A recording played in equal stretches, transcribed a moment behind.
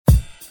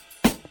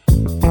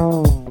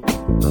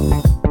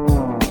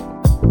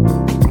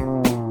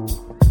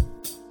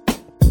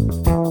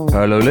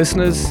Hello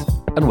listeners,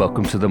 and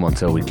welcome to the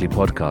Montel Weekly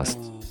Podcast,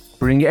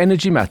 bringing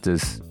energy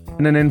matters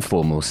in an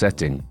informal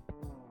setting.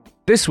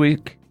 This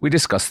week, we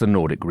discuss the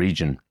Nordic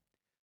region.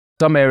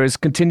 Some areas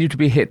continue to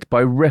be hit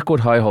by record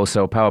high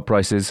wholesale power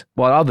prices,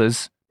 while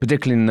others,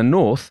 particularly in the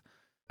north,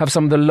 have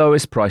some of the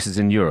lowest prices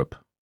in Europe.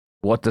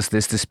 What does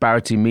this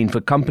disparity mean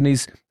for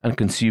companies and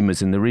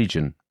consumers in the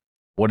region?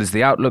 What is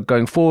the outlook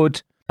going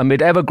forward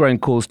amid ever-growing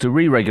calls to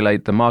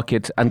re-regulate the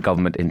market and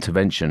government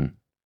intervention?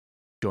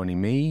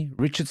 Joining me,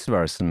 Richard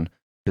Sverrisson,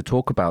 to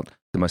talk about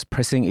the most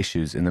pressing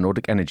issues in the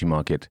Nordic energy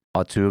market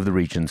are two of the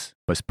region's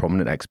most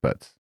prominent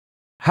experts.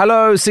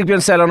 Hello,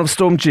 Sigbjørn Sæland of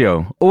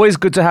StormGeo. Always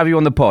good to have you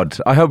on the pod.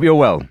 I hope you're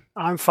well.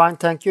 I'm fine,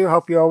 thank you.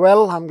 Hope you're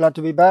well. I'm glad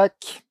to be back.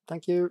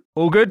 Thank you.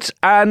 All good.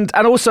 And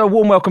also a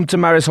warm welcome to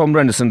Marius Holm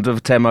Rendersen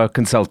of Tema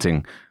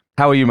Consulting.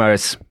 How are you,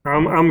 Marius?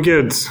 I'm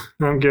good.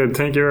 Thank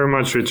you very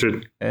much,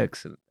 Richard.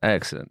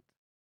 Excellent.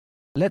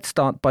 Let's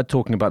start by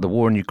talking about the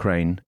war in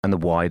Ukraine and the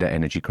wider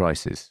energy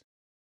crisis.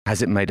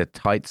 Has it made a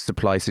tight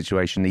supply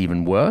situation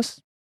even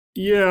worse?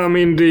 Yeah, I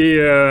mean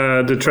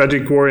the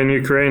tragic war in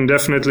Ukraine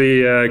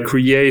definitely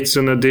creates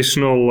an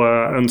additional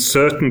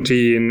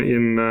uncertainty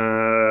in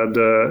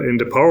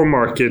the power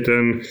market,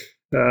 and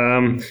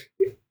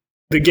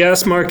the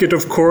gas market,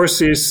 of course,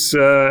 is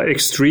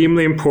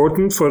extremely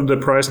important for the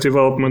price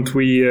development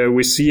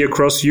we see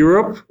across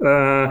Europe.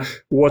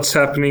 What's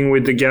happening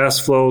with the gas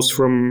flows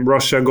from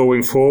Russia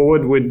going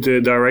forward would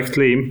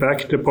directly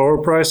impact the power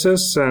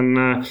prices,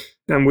 and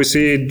we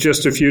see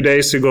just a few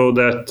days ago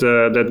that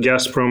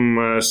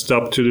Gazprom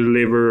stopped to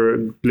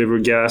deliver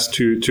gas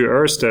to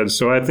Ørsted.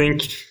 So I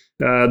think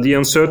the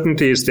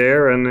uncertainty is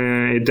there, and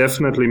it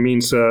definitely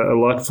means a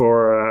lot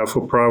for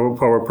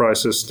power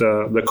prices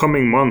the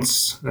coming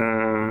months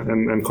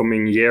and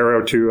coming year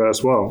or two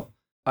as well.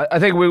 I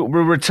think we'll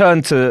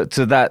return to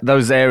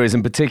those areas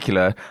in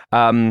particular,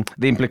 the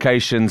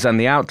implications and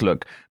the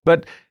outlook.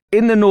 But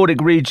in the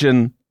Nordic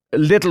region,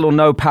 little or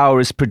no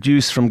power is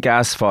produced from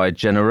gas-fired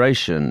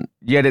generation,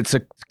 yet it's a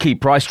key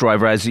price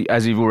driver, as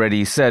you've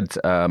already said,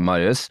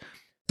 Marius.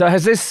 So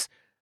has this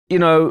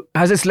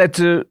led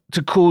to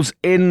calls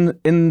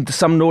in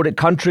some Nordic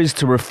countries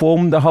to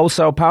reform the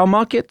wholesale power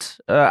market,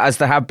 as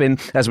there have been,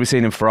 as we've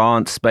seen in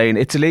France, Spain,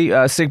 Italy?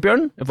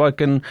 Sigbjørn, if I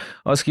can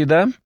ask you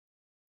there.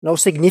 No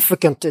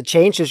significant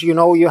changes.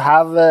 You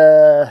have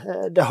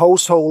the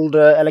household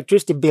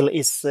electricity bill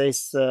is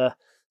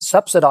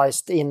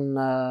subsidized in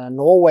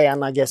Norway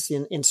and I guess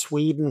in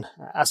Sweden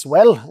as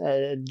well,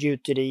 due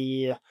to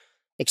the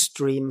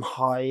extreme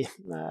high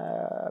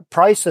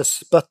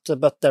prices. But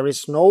there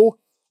is no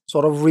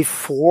sort of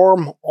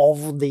reform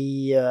of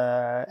the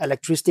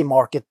electricity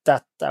market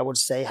that I would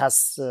say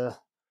has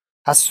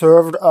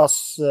served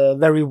us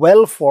very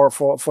well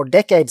for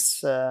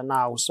decades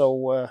now.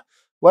 So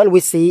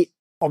we see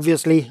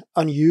obviously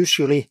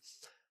unusually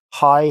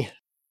high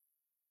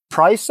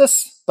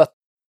prices, but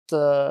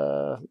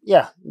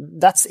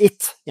that's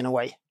it in a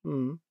way.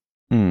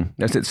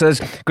 That's it. So,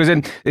 because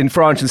in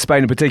France and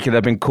Spain in particular, there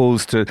have been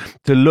calls to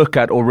look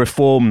at or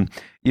reform,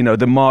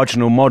 the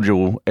marginal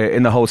module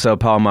in the wholesale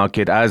power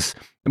market, as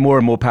more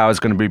and more power is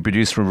going to be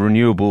produced from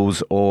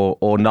renewables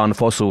or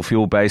non-fossil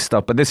fuel-based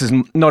stuff. But this is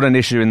not an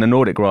issue in the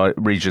Nordic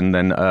region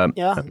then.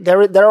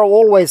 There are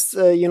always,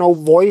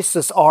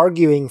 voices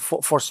arguing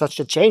for such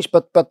a change.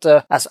 But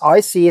as I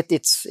see it,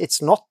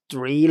 it's not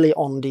really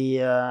on the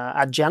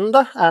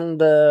agenda,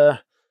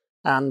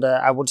 and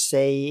I would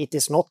say it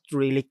is not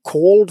really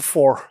called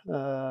for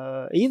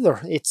either.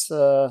 It's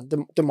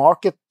the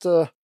market.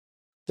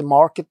 The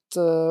market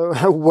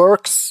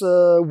works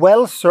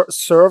well,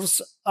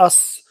 serves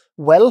us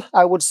well,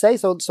 I would say.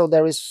 So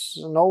there is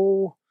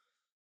no.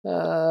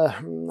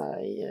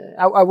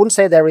 I wouldn't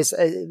say there is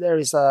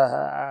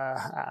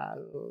a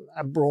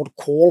broad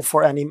call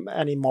for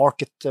any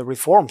market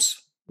reforms.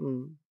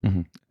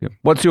 Mm-hmm. Yeah.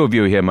 What's your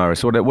view here,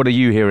 Marius? What are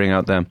you hearing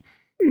out there?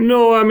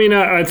 No, I mean,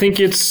 I think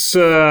it's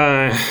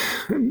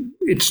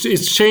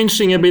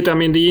changing a bit. I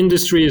mean, the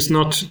industry is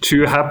not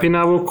too happy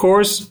now, of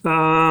course,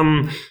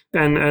 and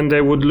they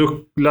would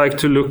like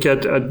to look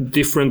at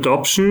different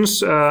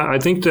options. I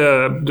think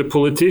the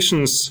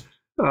politicians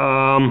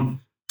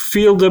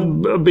feel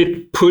a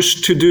bit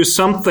pushed to do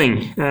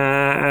something,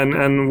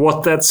 and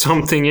what that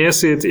something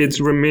is, it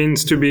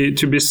remains to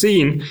be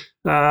seen.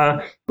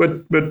 But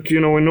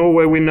in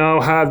Norway we now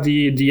have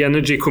the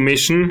Energy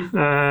Commission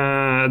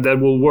that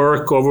will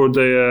work over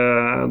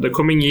the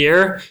coming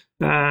year,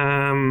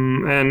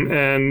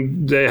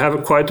 and they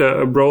have quite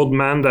a broad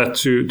mandate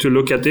to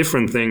look at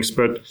different things.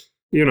 But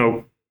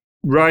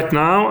right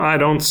now I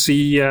don't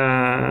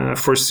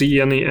foresee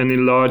any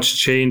large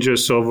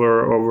changes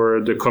over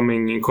the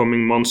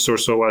coming months or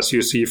so, as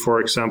you see,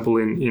 for example,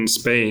 in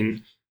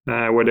Spain,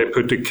 where they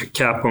put a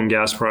cap on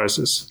gas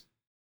prices.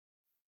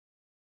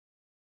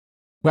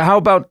 Well, how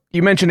about,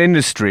 you mentioned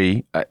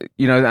industry,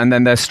 and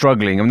then they're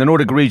struggling. I mean, the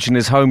Nordic region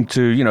is home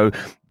to,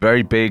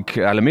 very big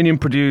aluminium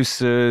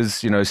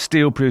producers,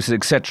 steel producers,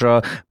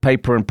 etc.,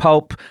 paper and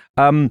pulp.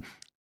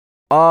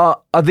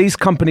 Are these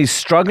companies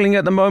struggling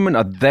at the moment?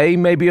 Are they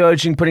maybe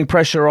putting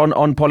pressure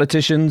on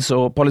politicians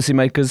or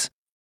policymakers?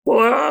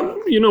 Well,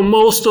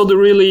 most of the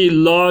really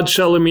large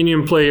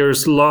aluminium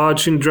players,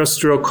 large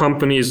industrial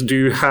companies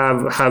do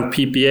have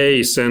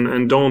PPAs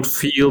and don't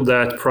feel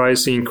that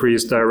price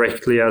increase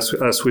directly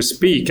as we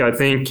speak. I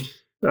think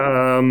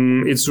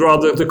it's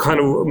rather the kind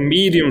of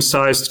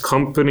medium-sized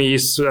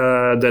companies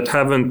that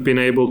haven't been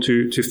able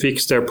to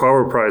fix their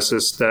power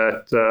prices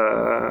that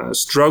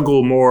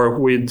struggle more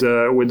with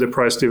the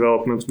price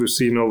development we've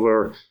seen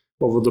over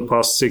the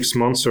past 6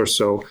 months or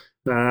so.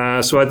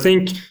 So I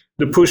think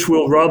the push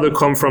will rather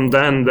come from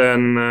them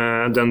than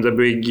the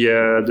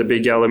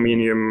big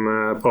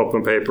aluminium pulp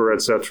and paper,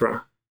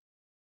 etc.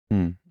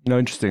 No,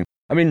 interesting.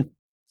 I mean,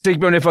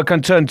 Sigbjørn, if I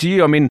can turn to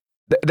you, I mean,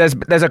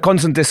 there's a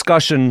constant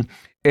discussion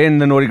in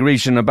the Nordic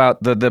region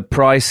about the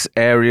price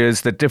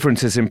areas, the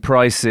differences in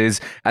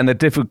prices, and the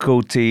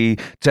difficulty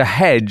to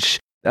hedge,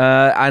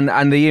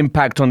 and the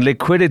impact on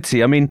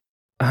liquidity. I mean,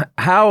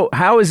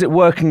 how is it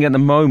working at the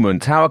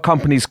moment? How are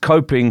companies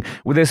coping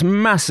with this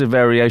massive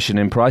variation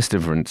in price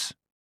difference?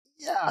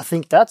 Yeah, I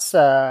think that's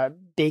a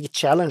big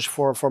challenge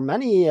for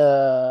many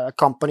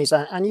companies,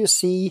 and you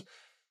see,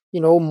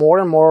 more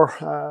and more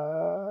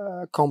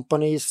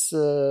companies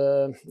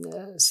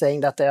saying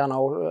that they are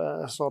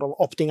now sort of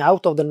opting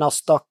out of the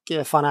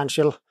Nasdaq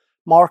financial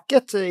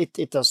market.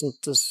 It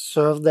doesn't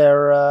serve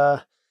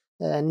their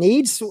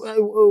needs,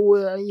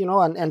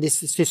 and this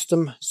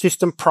system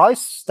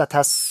price that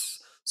has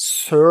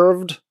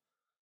served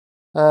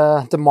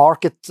the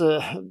market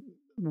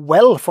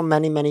well for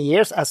many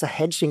years as a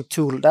hedging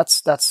tool.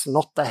 That's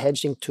not a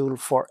hedging tool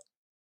for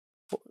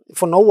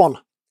no one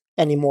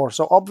anymore.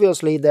 So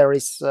obviously there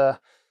is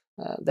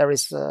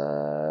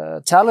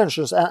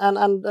challenges,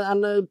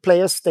 and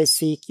players, they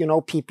seek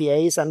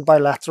PPAs and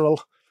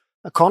bilateral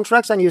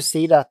contracts, and you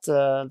see that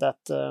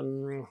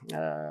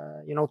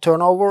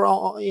turnover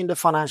in the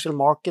financial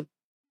market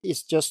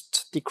is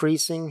just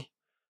decreasing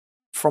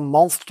from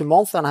month to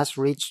month and has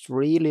reached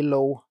really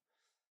low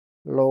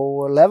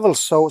levels.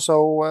 So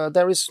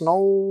there is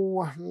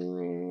no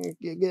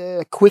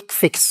quick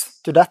fix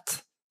to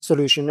that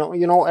solution.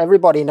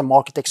 Everybody in the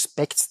market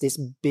expects this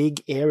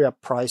big area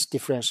price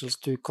differentials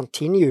to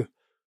continue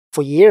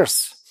for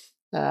years,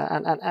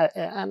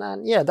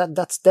 and yeah,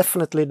 that's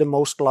definitely the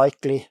most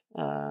likely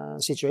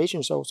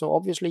situation. So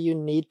obviously you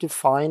need to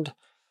find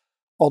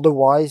other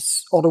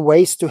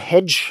ways to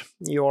hedge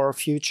your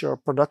future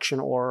production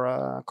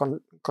or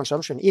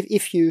consumption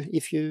if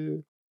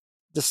you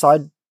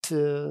decide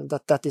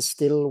that is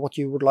still what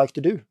you would like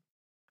to do.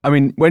 I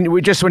mean, when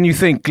you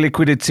think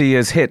liquidity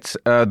has hit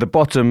the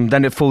bottom,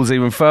 then it falls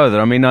even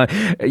further. I mean,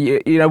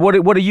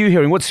 what are you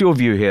hearing? What's your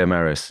view here,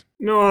 Marius?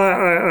 No,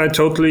 I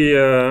totally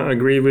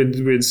agree with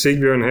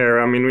Sigbjørn here.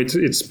 I mean,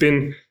 it's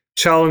been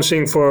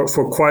challenging for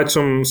quite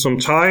some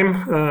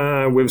time.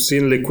 We've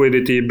seen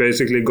liquidity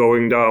basically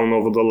going down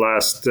over the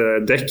last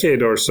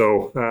decade or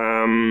so.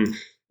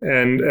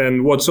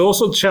 And what's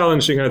also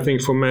challenging, I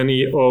think, for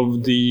many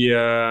of the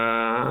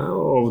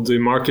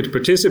market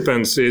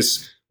participants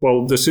is,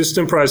 well, the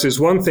system price is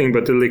one thing,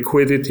 but the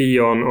liquidity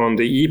on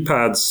the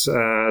EPADs,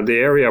 the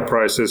area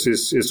prices,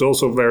 is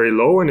also very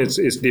low, and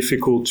it's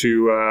difficult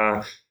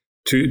to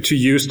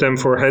use them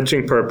for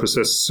hedging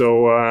purposes.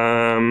 So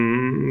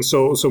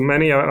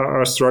many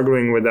are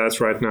struggling with that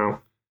right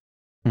now.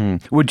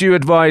 Would you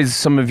advise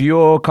some of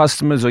your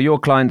customers or your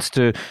clients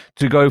to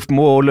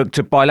look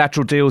to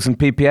bilateral deals and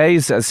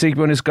PPAs as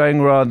Sigbjørn is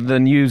going, rather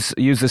than use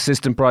the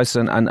system price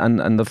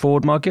and the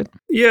forward market?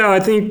 Yeah, I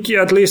think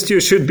at least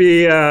you should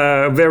be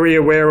very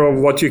aware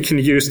of what you can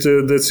use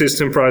the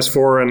system price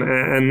for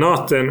and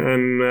not.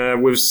 And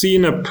we've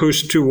seen a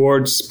push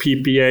towards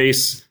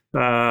PPAs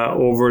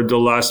over the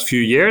last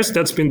few years.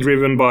 That's been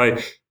driven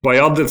by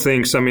other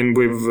things. I mean,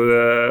 we've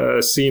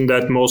seen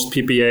that most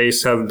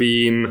PPAs have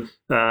been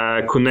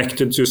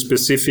connected to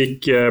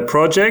specific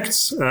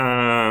projects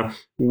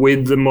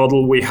with the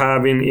model we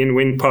have in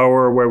wind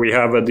power, where we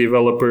have a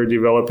developer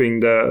developing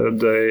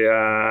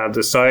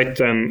the site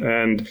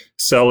and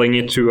selling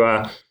it to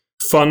a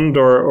fund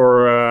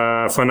or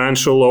a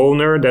financial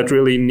owner that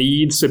really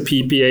needs a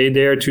PPA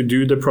there to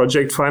do the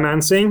project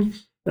financing.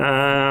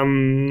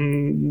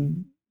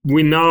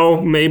 We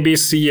now maybe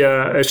see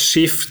a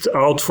shift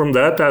out from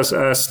that as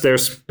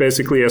there's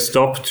basically a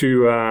stop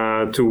to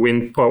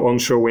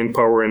onshore wind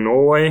power in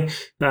Norway.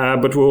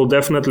 But we'll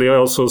definitely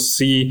also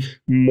see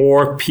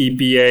more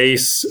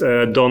PPAs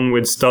done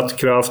with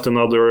Statkraft and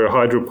other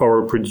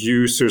hydropower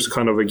producers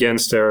kind of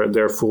against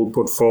their full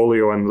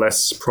portfolio, and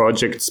less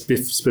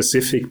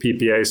project-specific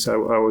PPAs, I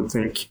would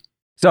think.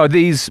 So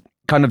these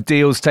kind of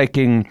deals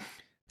taking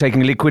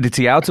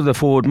liquidity out of the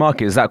forward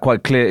market, is that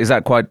quite clear? Is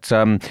that quite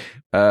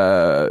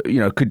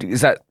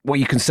is that what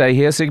you can say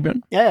here,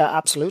 Sigbjørn? Yeah,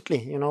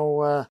 absolutely.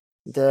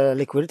 The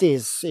liquidity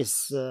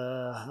is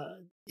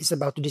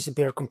about to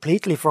disappear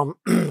completely from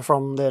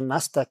the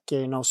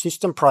Nasdaq,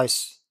 system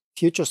price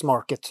futures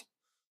market.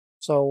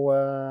 So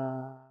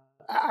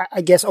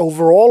I guess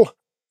overall,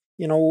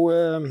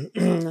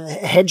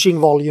 hedging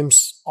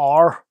volumes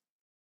are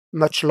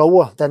much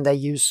lower than they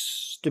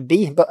used to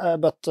be.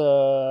 But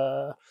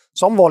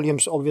some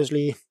volumes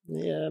obviously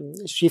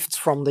shifts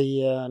from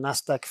the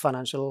Nasdaq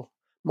financial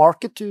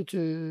market to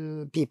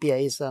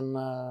PPAs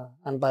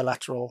and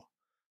bilateral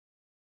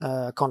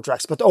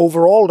contracts. But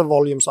overall, the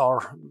volumes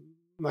are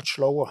much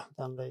lower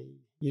than they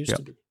used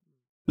to be.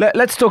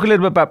 Let's talk a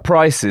little bit about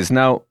prices.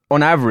 Now,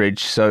 on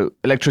average, so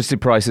electricity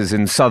prices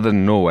in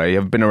southern Norway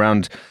have been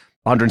around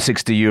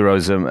 160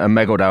 euros a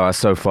megawatt hour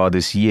so far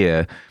this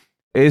year.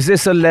 Is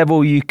this a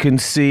level you can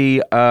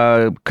see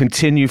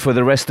continue for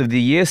the rest of the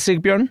year,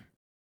 Sigbjørn?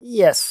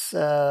 Yes,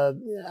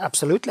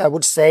 absolutely. I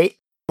would say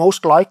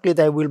most likely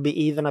they will be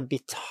even a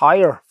bit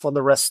higher for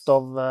the rest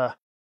of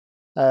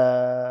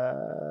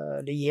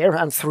the year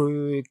and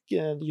through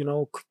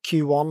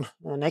Q1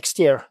 next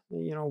year.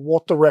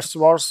 Water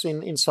reservoirs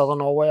in southern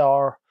Norway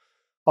are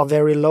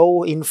very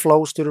low.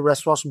 Inflows to the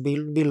reservoirs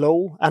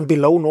below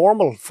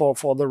normal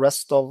for the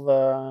rest of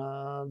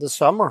the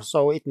summer.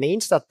 So it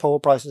means that power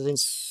prices in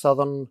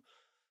southern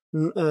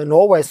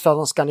Norway,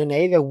 southern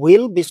Scandinavia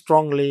will be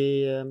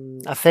strongly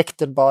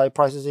affected by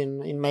prices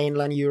in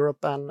mainland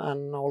Europe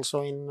and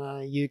also in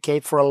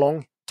UK for a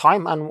long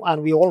time.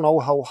 And we all know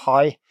how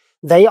high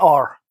they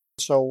are.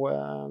 So,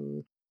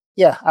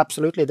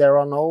 absolutely. There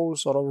are no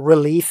sort of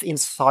relief in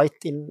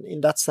sight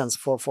in that sense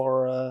for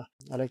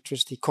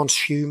electricity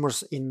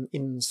consumers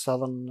in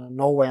southern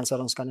Norway and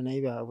southern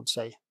Scandinavia, I would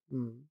say.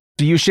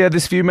 Do you share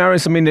this view,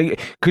 Marius? I mean,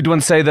 could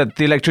one say that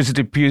the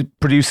electricity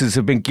producers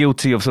have been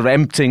guilty of sort of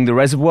emptying the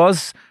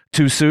reservoirs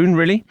too soon,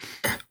 really?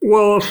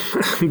 Well,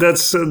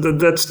 that's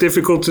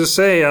difficult to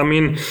say. I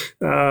mean,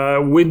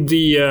 with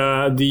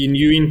the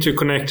new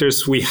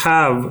interconnectors we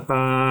have,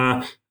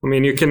 I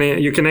mean, you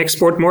can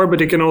export more, but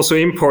you can also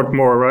import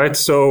more, right?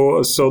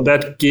 So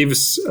that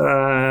gives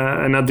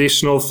an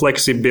additional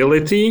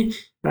flexibility.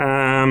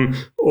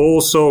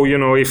 Also,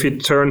 if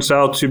it turns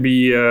out to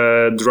be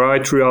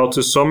dry throughout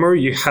the summer,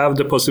 you have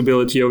the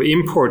possibility of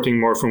importing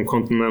more from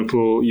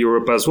continental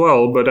Europe as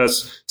well. But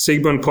as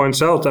Sigbjørn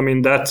points out, I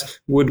mean, that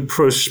would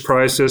push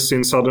prices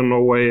in southern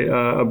Norway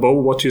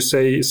above what you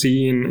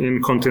see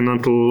in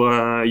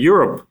continental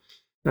Europe.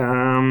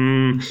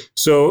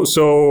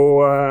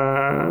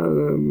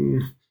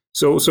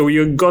 So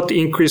you got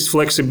increased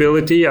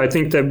flexibility. I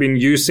think they've been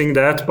using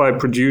that by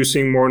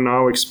producing more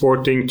now,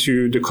 exporting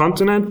to the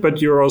continent,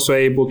 but you're also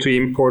able to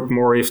import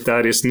more if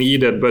that is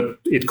needed, but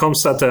it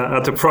comes at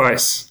a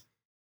price.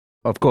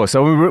 Of course.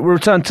 So we'll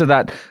return to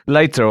that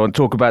later and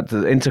talk about the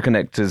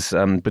interconnectors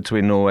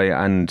between Norway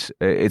and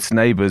its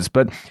neighbours.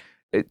 But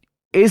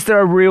is there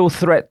a real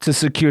threat to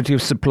security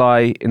of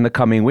supply in the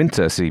coming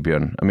winter,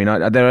 Sigbjørn? I mean,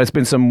 there has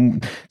been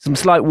some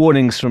slight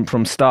warnings from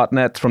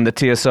Statnett, from the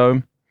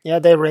TSO. Yeah,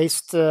 they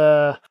raised,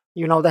 they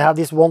have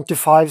this 1 to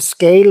 5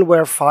 scale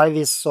where 5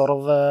 is sort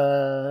of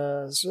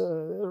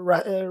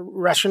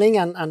rationing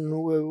and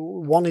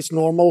 1 is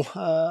normal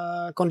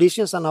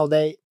conditions. And now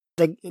they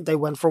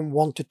went from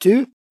 1 to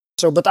 2.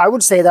 So, but I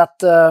would say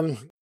that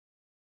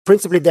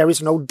principally there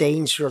is no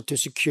danger to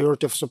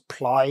security of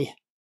supply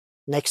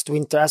next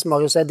winter. As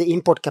Mario said, the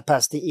import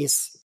capacity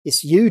is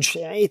huge.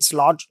 It's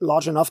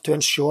large enough to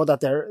ensure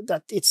that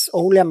it's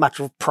only a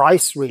matter of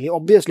price, really.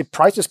 Obviously,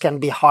 prices can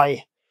be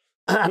high.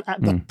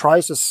 But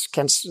prices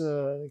can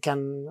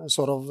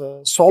sort of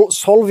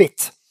solve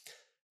it.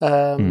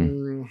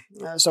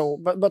 So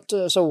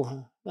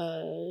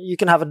you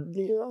can have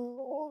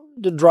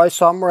the dry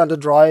summer and the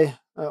dry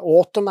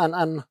autumn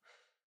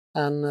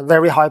and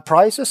very high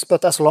prices.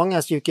 But as long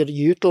as you could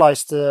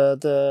utilize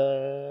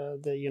the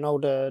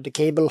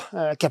cable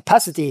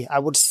capacity, I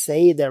would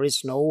say there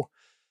is no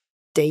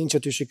danger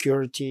to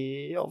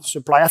security of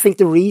supply. I think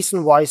the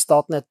reason why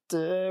Statnett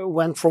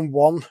went from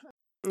 1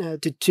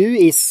 to 2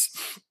 is,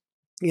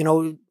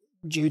 due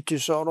to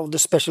sort of the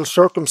special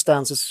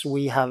circumstances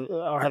we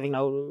are having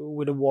now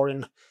with the war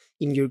in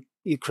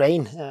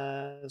Ukraine.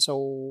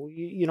 So,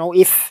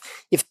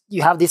 if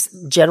you have this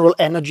general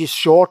energy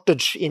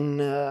shortage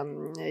in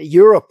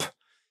Europe,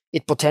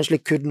 it potentially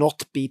could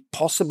not be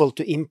possible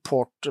to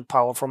import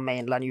power from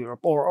mainland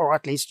Europe, or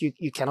at least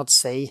you cannot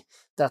say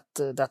that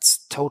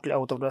that's totally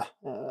out of the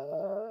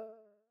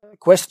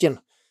question.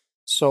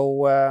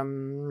 So,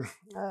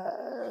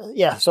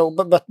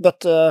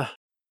 but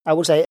I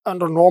would say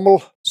under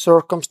normal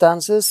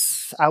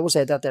circumstances, I would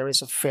say that there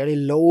is a fairly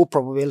low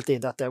probability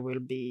that there will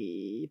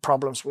be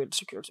problems with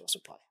security of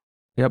supply.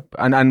 Yep.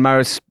 And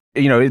Marius,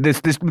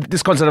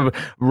 this concept of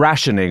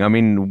rationing, I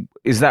mean,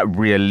 is that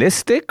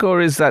realistic,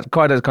 or is that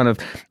quite a kind of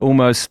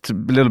almost a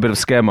little bit of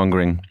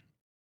scaremongering?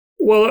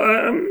 Well,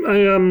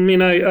 I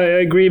mean, I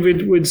agree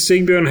with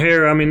Sigbjørn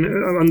here. I mean,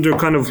 under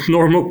kind of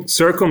normal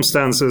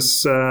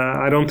circumstances,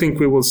 I don't think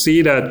we will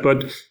see that.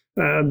 But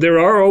there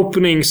are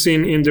openings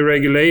in the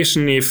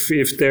regulation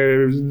if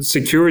their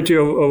security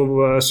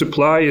of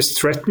supply is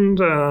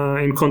threatened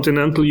in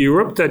continental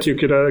Europe, that you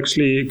could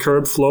actually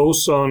curb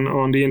flows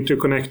on the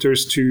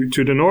interconnectors to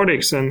the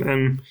Nordics.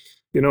 And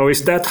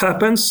if that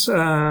happens,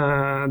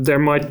 there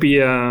might be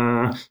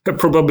a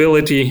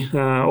probability,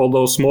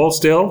 although small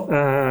still,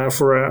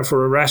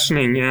 for a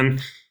rationing.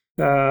 And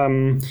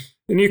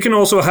And you can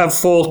also have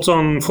faults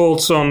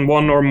on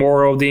one or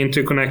more of the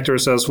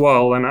interconnectors as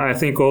well. And I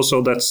think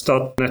also that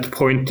Statnett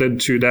pointed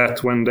to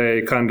that when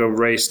they kind of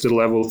raised the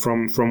level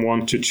from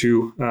 1 to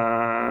 2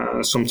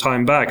 some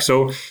time back.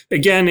 So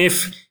again,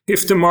 if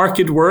the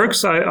market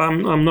works,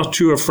 I'm not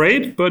too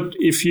afraid. But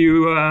if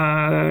you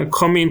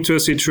come into a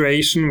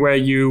situation where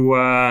you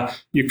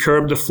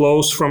curb the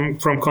flows from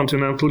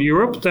continental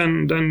Europe,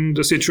 then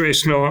the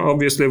situation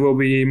obviously will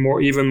be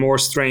even more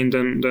strained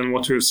than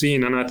what we've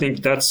seen. And I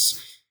think that's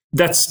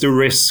the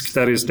risk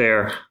that is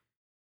there.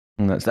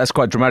 That's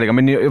quite dramatic. I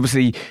mean,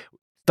 obviously,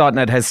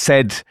 Statnett has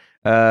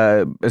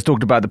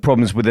talked about the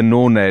problems with the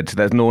Norned.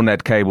 That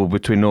Norned cable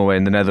between Norway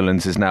and the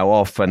Netherlands is now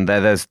off, and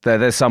there's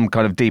some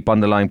kind of deep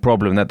underlying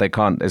problem that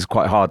is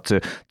quite hard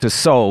to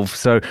solve.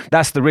 So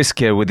that's the risk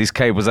here with these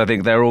cables. I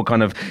think they're all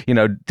kind of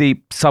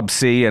deep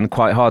subsea and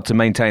quite hard to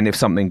maintain if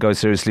something goes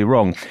seriously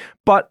wrong.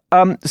 But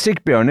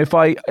Sigbjørn,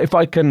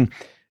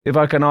 if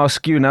I can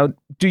ask you now,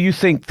 do you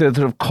think the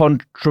sort of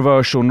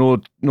controversial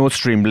Nord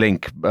Stream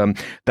link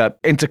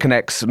that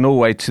interconnects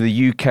Norway to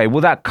the UK,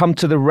 will that come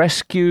to the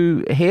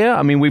rescue here?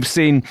 I mean, we've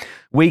seen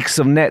weeks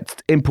of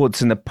net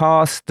imports in the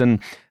past, and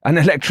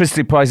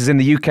electricity prices in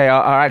the UK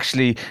are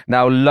actually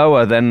now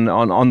lower than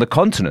on the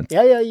continent.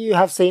 Yeah, you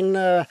have seen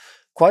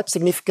quite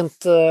significant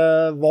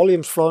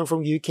volumes flowing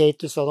from UK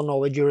to southern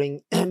Norway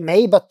during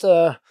May, but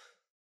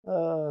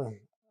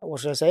what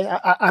should I say?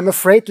 I'm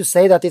afraid to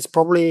say that it's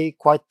probably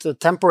quite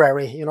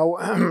temporary.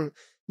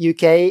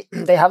 UK,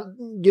 they have,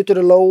 due to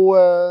the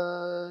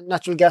low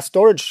natural gas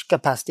storage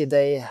capacity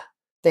they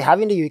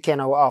have in the UK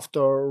now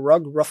after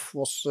Rough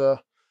was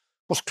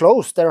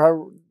closed.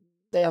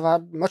 They have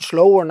had much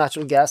lower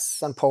natural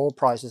gas and power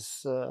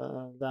prices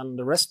than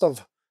the rest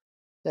of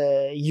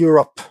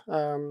Europe.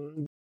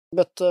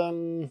 But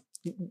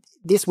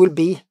this will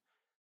be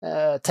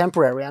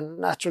temporary, and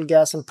natural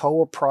gas and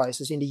power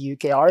prices in the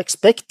UK are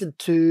expected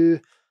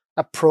to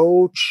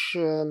approach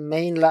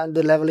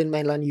the level in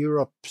mainland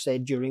Europe, say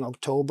during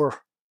October,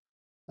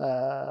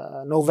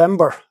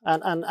 November,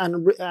 and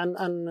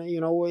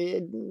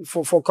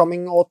for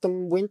coming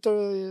autumn,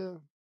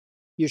 winter,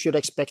 you should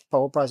expect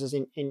power prices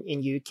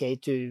in UK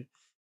to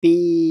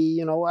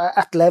be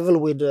at level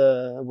with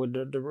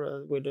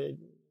the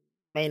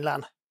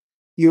mainland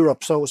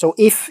Europe. So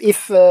if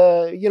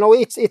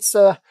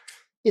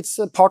it's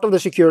a part of the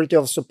security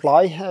of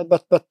supply,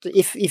 but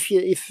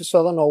if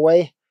southern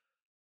Norway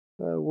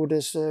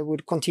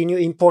would continue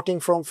importing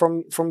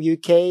from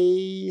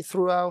UK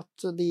throughout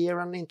the year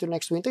and into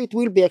next winter, it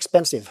will be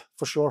expensive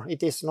for sure.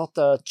 It is not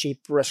a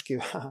cheap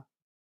rescue.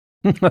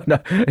 No,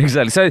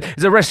 exactly. So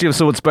it's a rescue of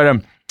sorts, but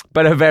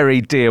a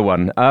very dear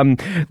one.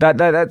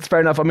 That's fair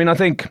enough. I mean, I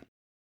think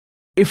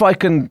if I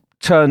can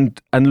turn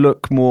and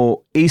look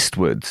more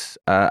eastwards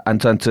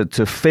and turn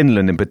to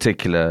Finland in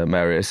particular,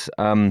 Marius.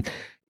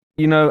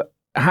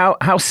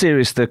 How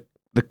serious the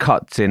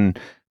cuts in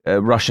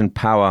Russian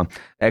power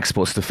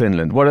exports to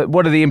Finland?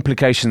 What are the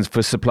implications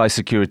for supply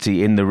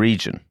security in the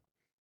region,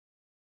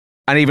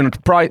 and even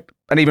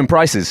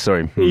prices?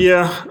 Sorry.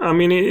 Yeah, I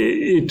mean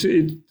it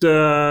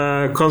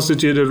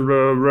constituted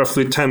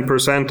roughly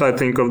 10%, I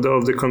think, of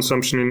the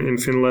consumption in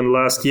Finland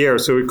last year.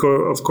 So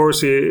of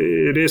course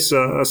it is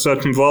a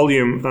certain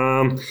volume.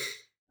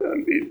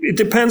 It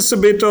depends a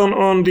bit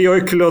on the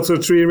Olkiluoto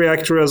 3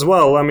 reactor as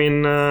well. I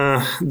mean,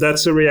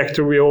 that's a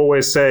reactor we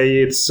always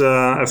say it's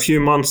a few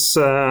months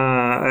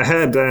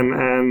ahead,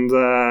 and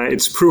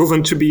it's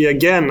proven to be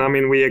again. I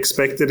mean, we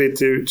expected it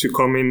to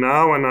come in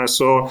now, and I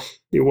saw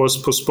it was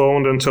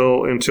postponed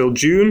until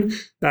June.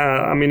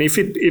 I mean, if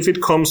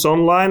it comes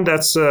online,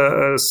 that's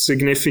a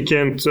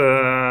significant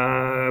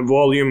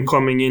volume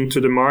coming into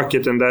the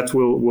market, and that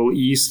will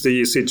ease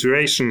the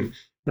situation.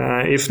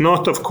 If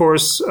not, of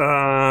course,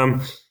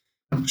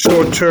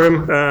 short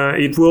term,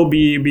 it will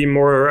be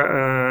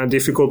more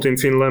difficult in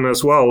Finland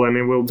as well, and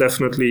it will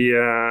definitely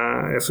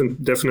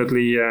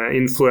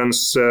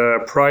influence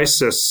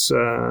prices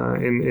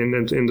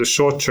in the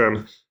short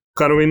term.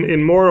 Kind of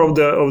in more of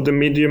the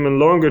medium and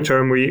longer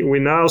term, we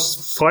now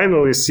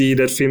finally see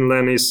that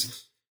Finland is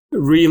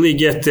really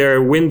get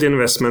their wind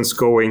investments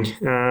going.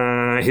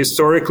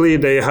 Historically,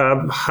 they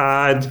have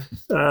had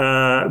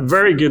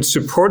very good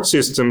support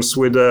systems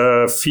with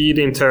a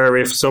feed-in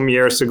tariff some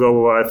years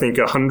ago, I think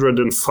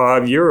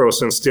 105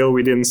 euros, and still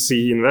we didn't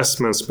see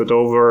investments. But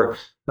over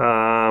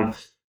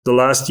the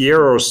last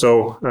year or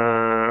so,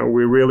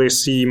 we really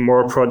see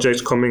more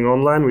projects coming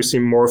online. We see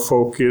more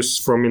focus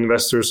from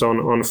investors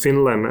on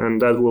Finland, and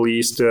that will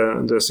ease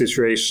the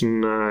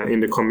situation in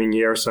the coming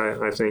years,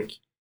 I think.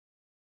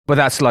 But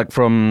that's like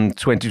from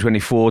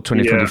 2024,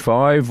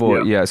 2025,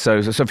 so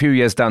a few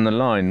years down the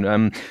line.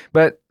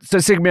 But so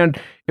Sigbjørn,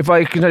 if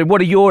I can tell you,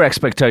 what are your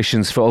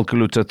expectations for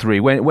Olkiluoto 3?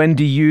 When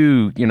do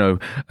you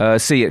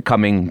see it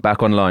coming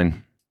back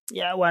online?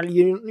 Yeah, well,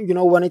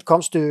 when it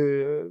comes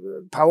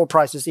to power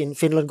prices in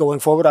Finland going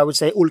forward, I would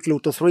say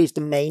Olkiluoto 3 is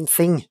the main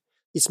thing.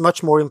 It's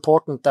much more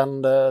important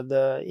than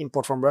the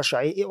import from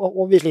Russia.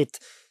 Obviously,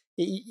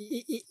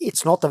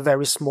 it's not a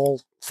very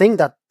small thing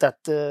that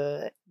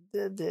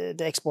the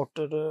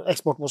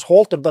export was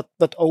halted,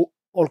 but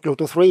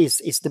Olkiluoto 3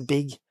 is the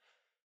big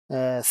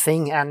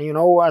thing. And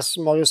as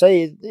Mario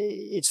say,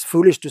 it's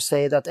foolish to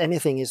say that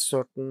anything is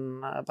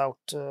certain about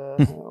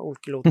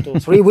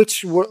Olkiluoto 3,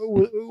 which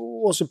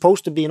was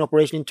supposed to be in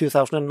operation in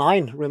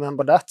 2009.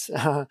 Remember that?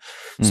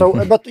 So,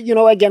 but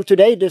again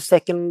today, the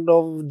 2nd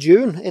of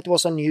June, it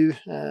was a new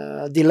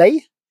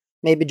delay.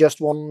 Maybe just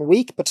 1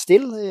 week, but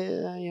still,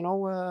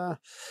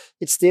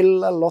 it's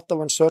still a lot of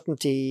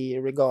uncertainty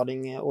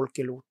regarding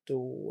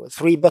Olkiluoto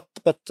 3. But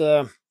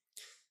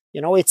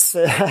it's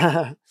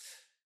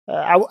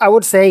I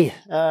would say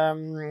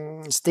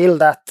still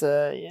that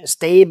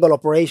stable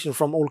operation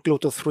from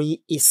Olkiluoto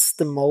 3 is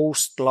the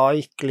most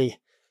likely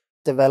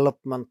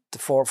development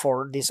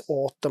for this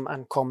autumn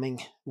and coming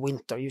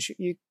winter.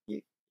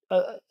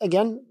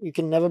 Again, you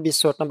can never be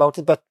certain about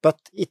it, but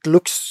it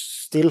looks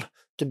still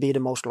to be the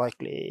most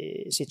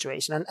likely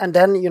situation. And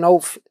then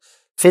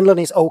Finland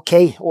is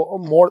okay, or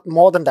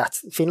more than that.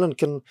 Finland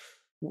can.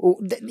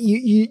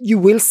 You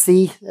will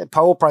see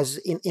power prices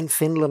in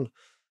Finland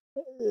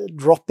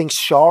dropping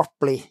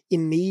sharply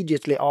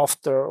immediately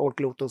after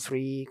Olkiluoto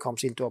 3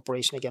 comes into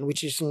operation again,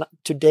 which is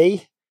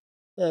today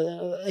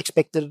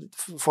expected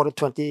for the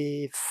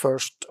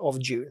 21st of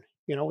June.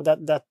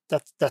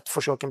 That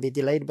for sure can be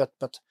delayed, but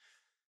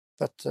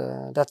that's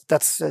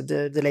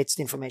the latest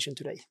information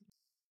today.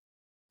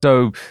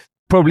 So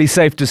probably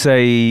safe to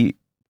say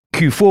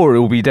Q4 it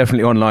will be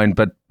definitely online,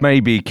 but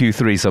maybe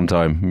Q3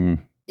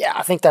 sometime. Yeah,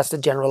 I think that's the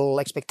general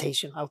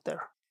expectation out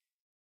there.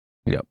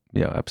 Yeah,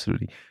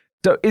 absolutely.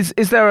 So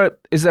is there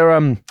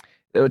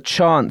a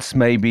chance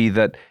maybe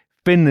that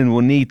Finland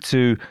will need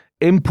to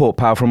import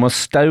power from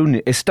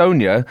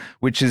Estonia,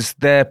 which is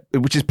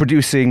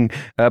producing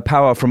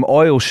power from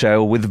oil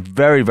shale with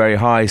very, very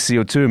high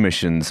CO2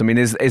 emissions? I mean,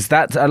 is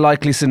that a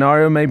likely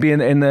scenario maybe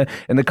in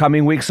the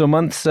coming weeks or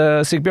months,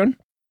 Sigbjørn?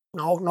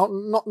 No,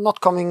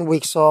 not coming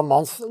weeks or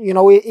months.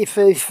 If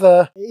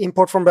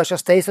import from Russia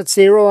stays at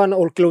zero and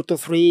Olkiluoto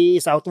 3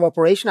 is out of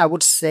operation, I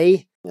would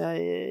say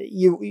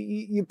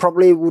you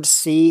probably would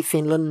see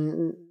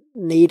Finland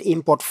need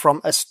import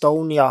from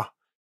Estonia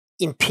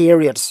in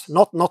periods,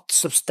 not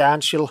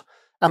substantial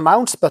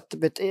amounts, but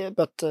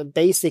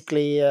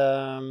basically,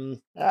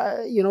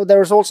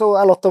 there is also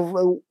a lot of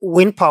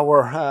wind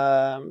power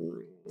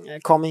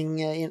coming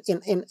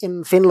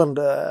in Finland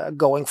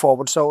going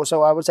forward.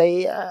 So I would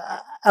say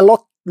a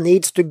lot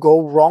needs to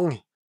go wrong,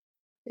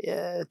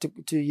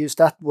 to use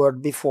that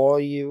word, before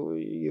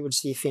you would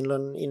see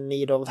Finland in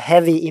need of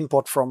heavy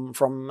import from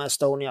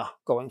Estonia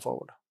going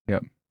forward.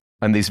 Yeah,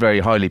 and these very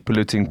highly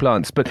polluting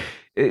plants. But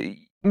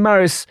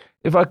Marius,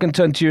 if I can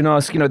turn to you and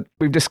ask,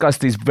 we've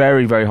discussed these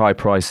very, very high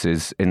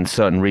prices in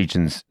certain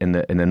regions in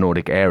the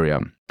Nordic area.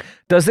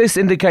 Does this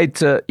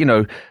indicate,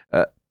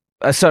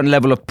 a certain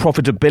level of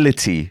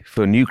profitability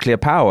for nuclear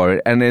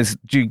power, and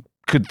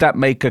could that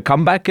make a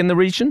comeback in the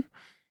region?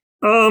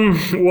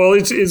 Well,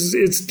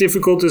 it's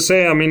difficult to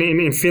say. I mean,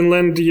 in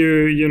Finland,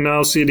 you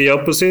now see the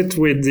opposite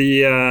with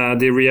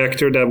the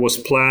reactor that was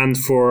planned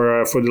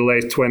for the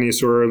late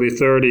 20s or early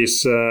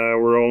 30s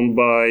were owned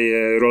by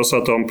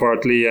Rosatom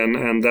partly,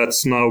 and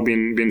that's now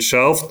been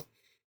shelved.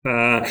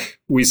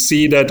 We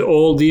see that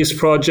all these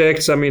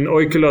projects, I mean,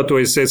 Olkiluoto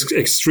is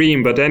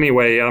extreme, but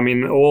anyway, I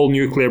mean, all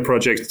nuclear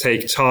projects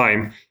take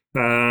time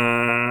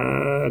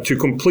to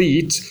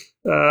complete.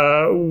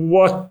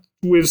 What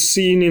we've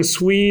seen in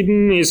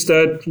Sweden is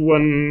that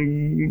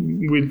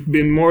when we've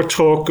been more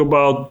talk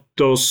about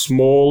those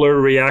smaller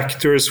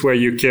reactors where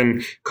you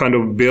can kind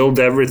of build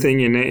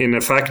everything in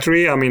a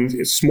factory. I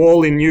mean,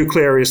 small in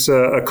nuclear is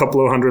a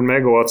couple of 100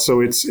 megawatts,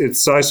 so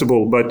it's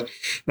sizable, but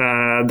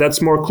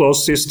that's more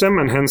closed system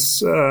and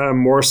hence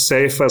more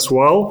safe as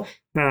well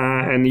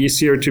and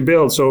easier to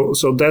build. So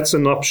that's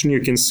an option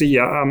you can see.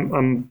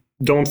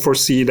 Don't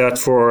foresee that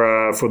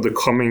for the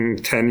coming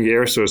 10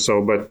 years or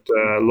so, but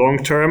long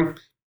term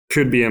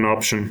could be an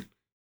option.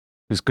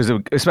 Because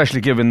especially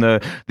given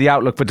the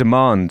outlook for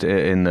demand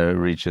in the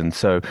region.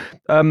 So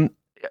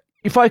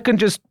if I can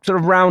just sort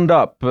of round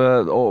up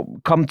or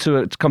come to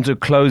a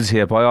close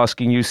here by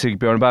asking you,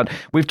 Sigbjørn, about,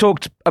 we've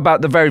talked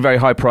about the very, very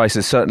high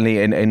prices, certainly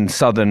in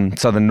southern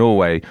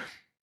Norway.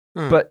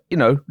 But,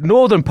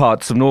 northern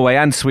parts of Norway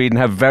and Sweden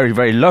have very,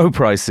 very low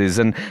prices.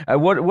 And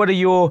what are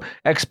your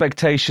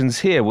expectations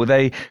here? Will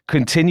they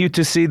continue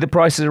to see the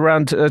prices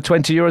around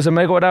 20 euros a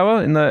megawatt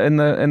hour in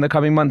the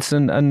coming months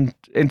and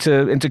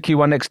into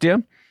Q1 next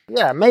year?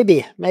 Yeah,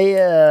 maybe.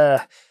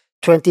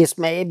 20 is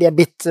maybe a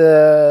bit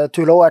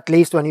too low, at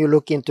least when you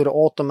look into the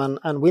autumn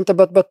and winter.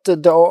 But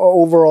the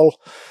overall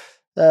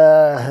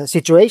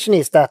situation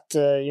is that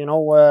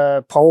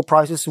power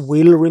prices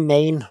will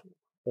remain,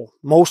 or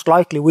most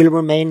likely will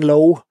remain,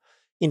 low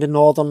in the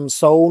northern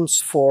zones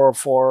for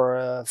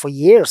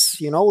years.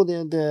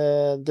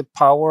 The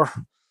power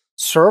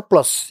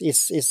surplus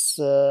is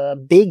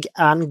big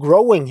and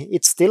growing.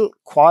 It's still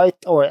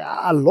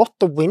a lot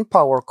of wind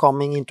power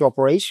coming into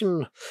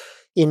operation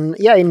in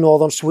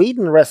northern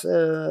Sweden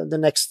the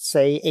next,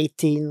 say,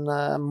 18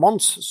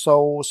 months.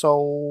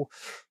 So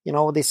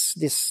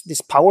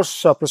this power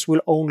surplus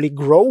will only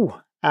grow,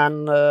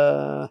 and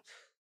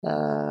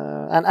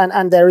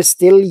there is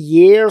still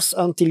years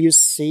until you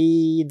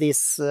see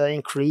this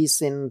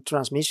increase in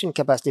transmission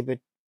capacity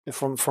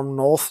from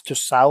north to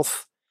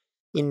south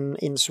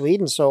in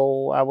Sweden.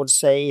 So I would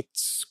say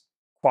it's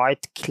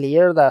quite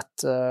clear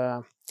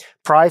that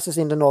prices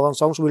in the northern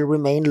zones will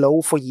remain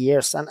low for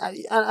years. And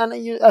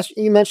as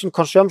you mentioned,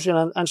 consumption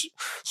and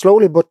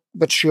slowly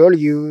but surely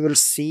you will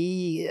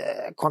see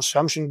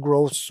consumption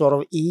growth sort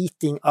of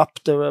eating up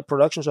the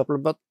production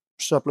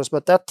surplus,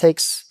 but that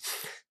takes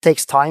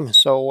time.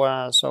 So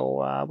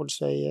I would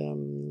say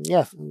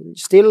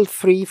still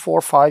 3,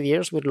 4, 5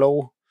 years with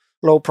low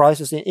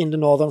prices in the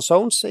northern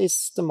zones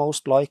is the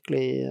most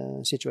likely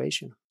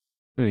situation.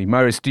 Really,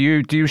 Marius, do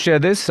you share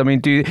this? I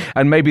mean,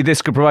 and maybe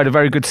this could provide a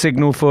very good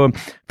signal for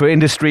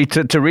industry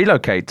to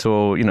relocate,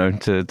 or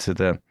to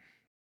the.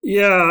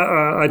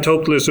 Yeah, I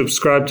totally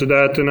subscribe to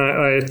that, and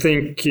I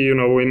think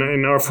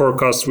in our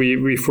forecast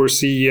we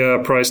foresee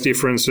price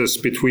differences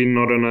between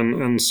northern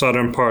and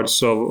southern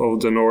parts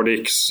of the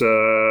Nordics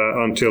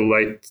until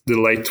the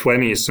late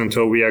 20s,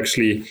 until we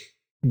actually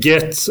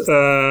get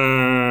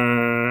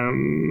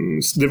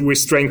we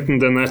strengthen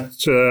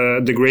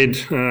the grid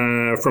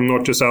from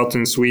north to south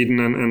in Sweden,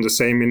 and the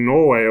same in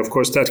Norway. Of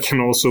course, that can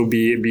also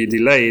be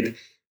delayed,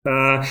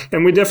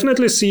 and we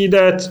definitely see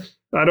that.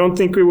 I don't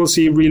think we will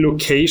see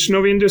relocation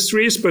of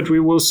industries, but we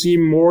will see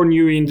more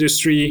new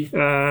industry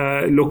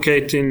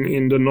locating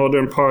in the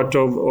northern part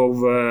of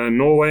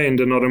Norway, in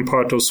the northern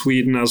part of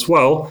Sweden as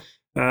well.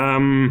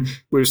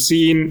 We've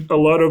seen a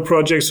lot of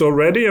projects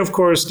already. Of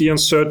course, the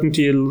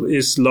uncertainty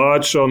is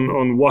large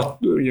on what,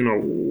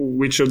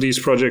 which of these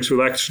projects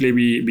will actually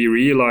be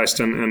realized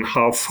and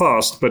how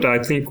fast. But I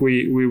think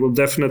we will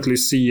definitely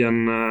see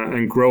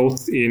an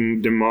growth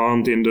in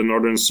demand in the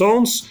northern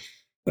zones.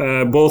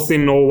 Both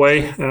in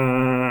Norway,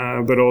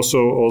 but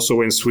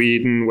also in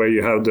Sweden, where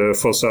you have the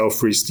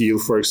fossil-free steel,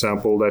 for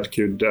example, that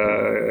could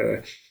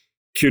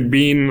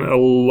mean a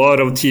lot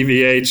of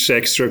TVH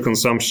extra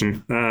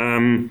consumption.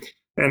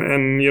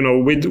 And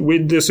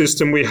with the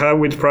system we have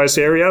with price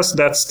areas,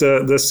 that's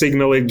the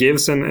signal it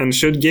gives and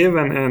should give,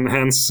 and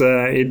hence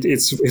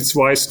it's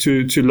wise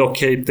to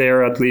locate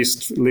there at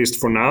least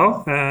for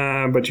now.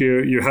 But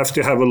you have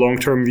to have a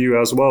long-term view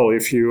as well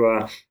if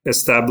you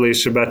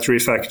establish a battery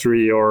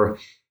factory or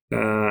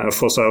a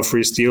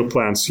fossil-free steel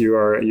plants. You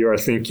are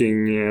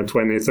thinking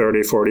 20,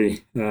 30,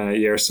 40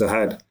 years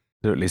ahead.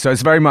 Absolutely. So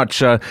it's very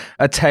much a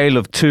tale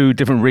of two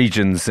different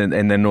regions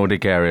in the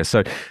Nordic area.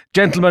 So,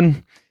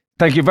 gentlemen,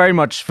 thank you very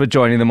much for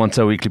joining the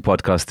Montel Weekly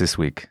podcast this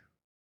week.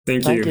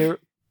 Thank you.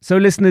 So,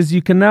 listeners,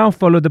 you can now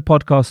follow the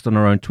podcast on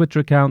our own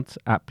Twitter account,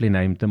 aptly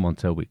named the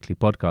Montel Weekly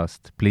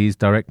Podcast. Please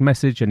direct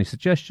message any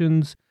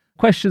suggestions,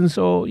 questions,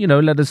 or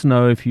let us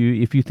know if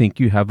you think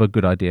you have a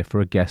good idea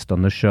for a guest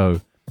on the show.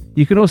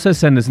 You can also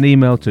send us an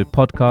email to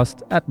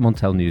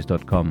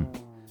podcast@montelnews.com.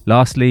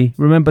 Lastly,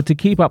 remember to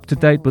keep up to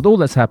date with all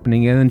that's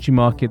happening in energy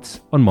markets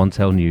on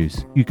Montel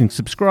News. You can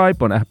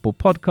subscribe on Apple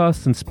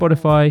Podcasts and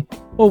Spotify,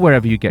 or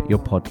wherever you get your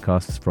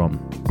podcasts from.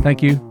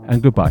 Thank you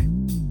and goodbye.